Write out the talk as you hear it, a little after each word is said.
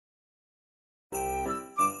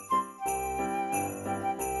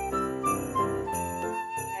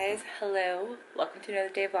guys, hello, welcome to another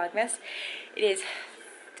day of Vlogmas. It is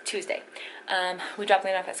Tuesday. We dropped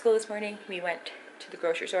Lynn off at school this morning. We went to the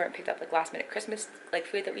grocery store and picked up like last minute Christmas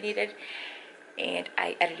food that we needed, and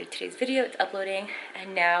I edited today's video. It's uploading,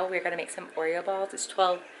 and now we're gonna make some Oreo balls. It's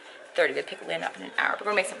 12:30. We'll pick Lynn up in an hour. We're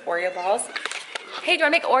gonna make some Oreo balls. Hey, do you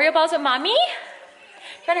wanna make Oreo balls with mommy? Do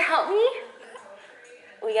you wanna help me?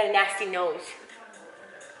 Oh, you got a nasty nose.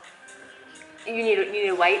 You need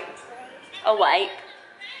a wipe? A wipe.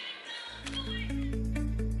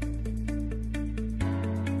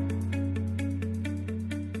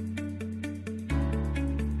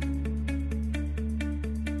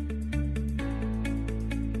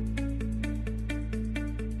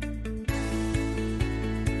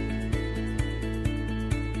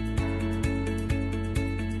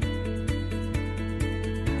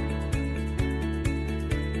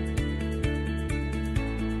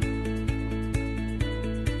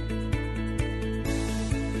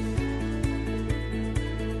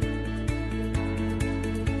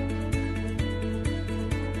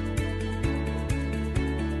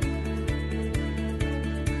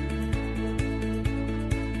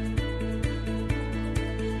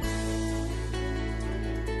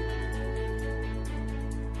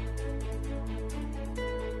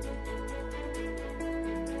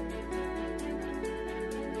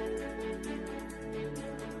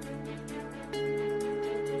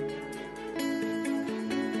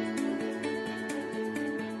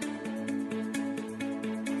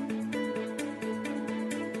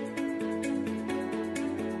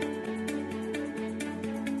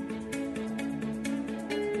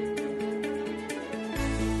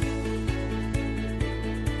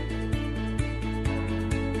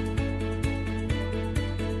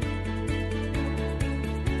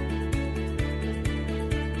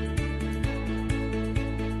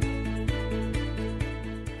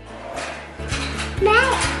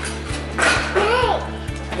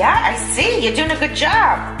 Yeah, I see. You're doing a good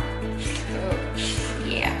job.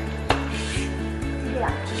 Yeah.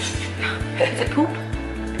 Is it poop?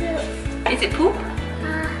 Is it poop?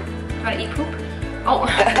 You want to eat poop? Oh. I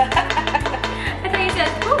thought you said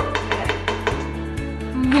poop.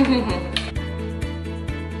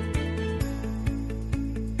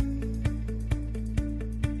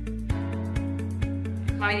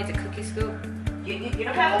 Mommy needs a cookie scoop. You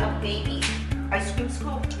don't have a baby ice cream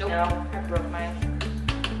scoop? Nope. No. I broke mine.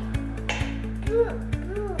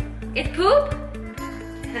 It's poop?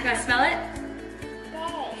 You gonna smell it?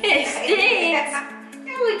 It stinks.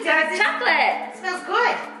 No, it doesn't. Chocolate. It smells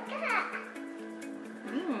good.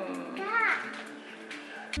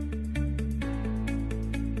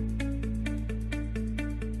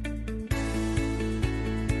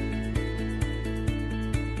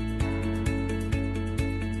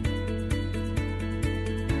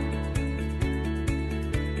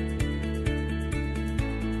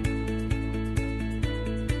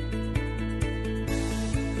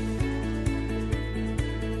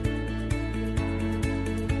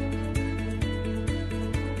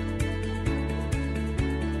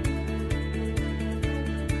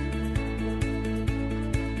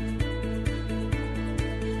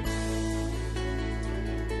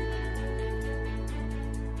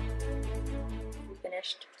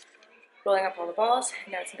 Finished rolling up all the balls.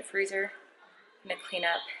 Now it's in the freezer. I'm gonna clean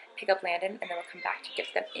up, pick up Landon, and then we'll come back to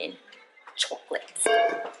dip them in chocolates.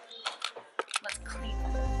 Let's clean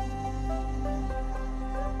them.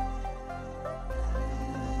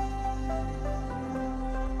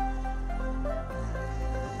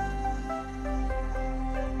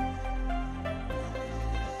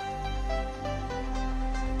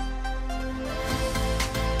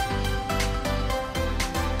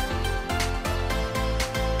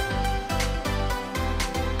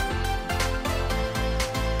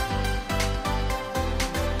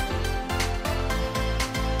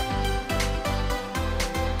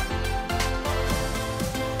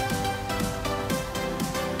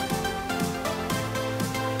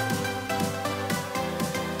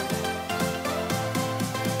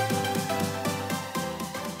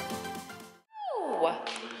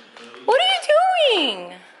 What are you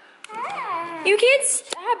doing? You can't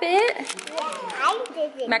stop it. Yeah, I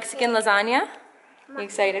did it. Mexican lasagna? You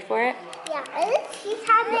excited for it? Yeah, it's cheese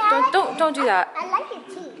on it. Don't do that. I like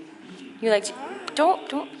the cheese. You like don't.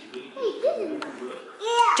 Do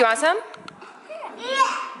you want some?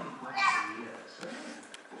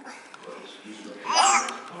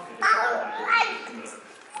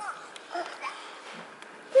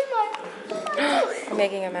 We're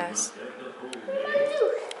making a mess.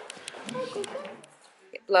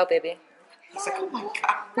 Blow, baby. He's like, oh my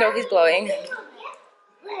God. No, he's blowing.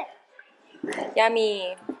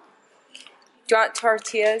 Yummy. Do you want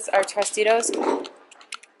tortillas or tostitos?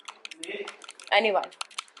 Anyone.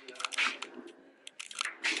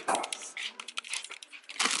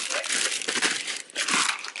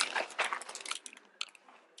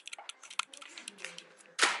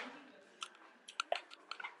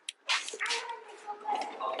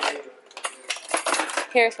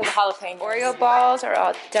 Here's for the jalapeno. Oreo balls are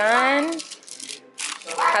all done.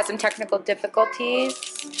 Had some technical difficulties,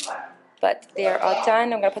 but they are all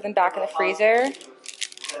done. I'm gonna put them back in the freezer,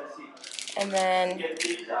 and then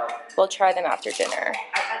we'll try them after dinner.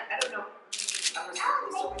 I don't know.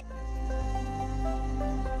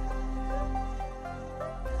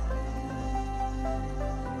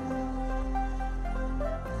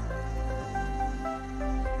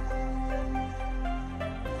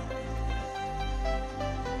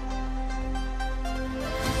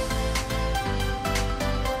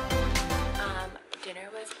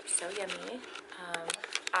 Dinner was so yummy.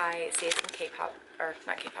 I saved some K-pop, or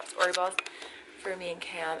not K-pops, Oreo balls for me and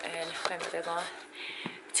Cam and my mother-in-law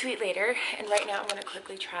to eat later. And right now I'm gonna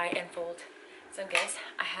quickly try and fold some gifts.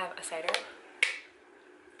 I have a cider.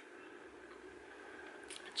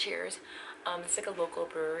 Cheers. It's like a local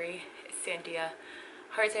brewery. It's Sandia.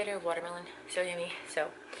 Hard cider, watermelon, so yummy.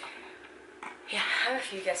 So yeah, I have a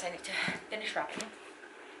few gifts I need to finish wrapping.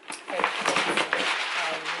 Okay,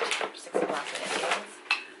 6 last-minute things.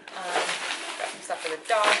 Got some stuff for the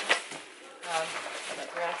dog.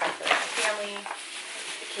 We're gonna find for my family,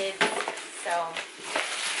 the kids. So I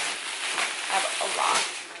have a lot.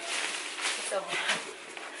 So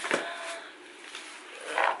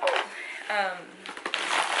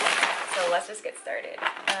so let's just get started.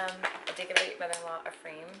 I did give my mother-in-law a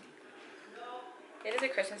frame. It is a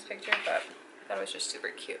Christmas picture, but I thought it was just super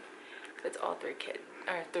cute. It's all 3 kids,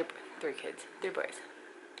 or 3 kids, 3 boys.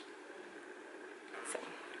 So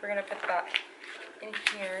we're gonna put that in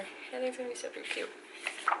here. I think it's gonna be super cute.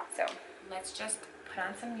 So let's just put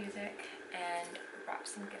on some music and wrap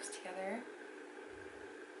some gifts together.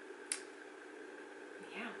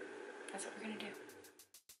 Yeah, that's what we're gonna do.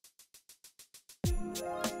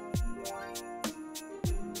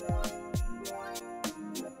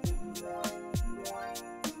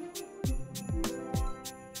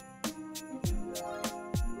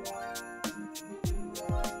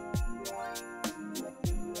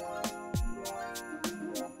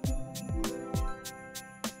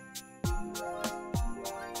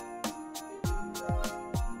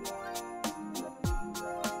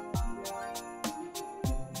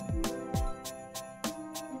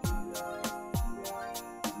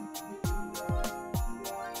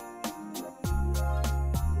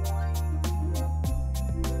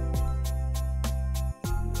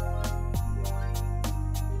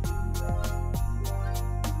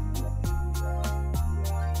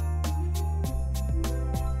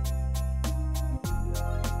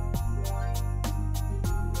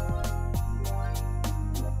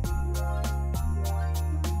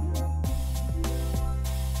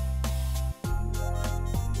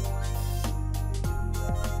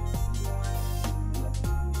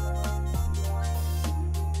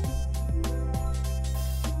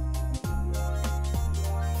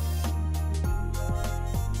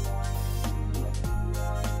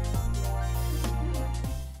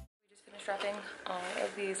 Wrapping all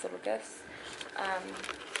of these little gifts.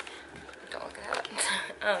 Don't look at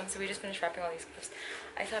that. So we just finished wrapping all these gifts.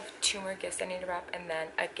 I still have 2 more gifts I need to wrap, and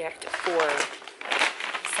then a gift for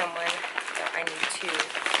someone that I need to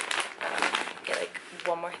get like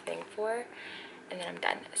 1 more thing for, and then I'm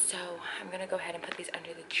done. So I'm gonna go ahead and put these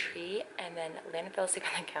under the tree, and then Landon fell asleep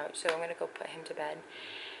on the couch, so I'm gonna go put him to bed,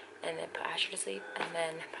 and then put Asher to sleep, and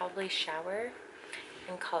then probably shower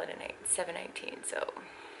and call it a night. 7:19. So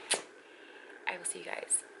I will see you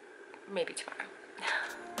guys maybe tomorrow.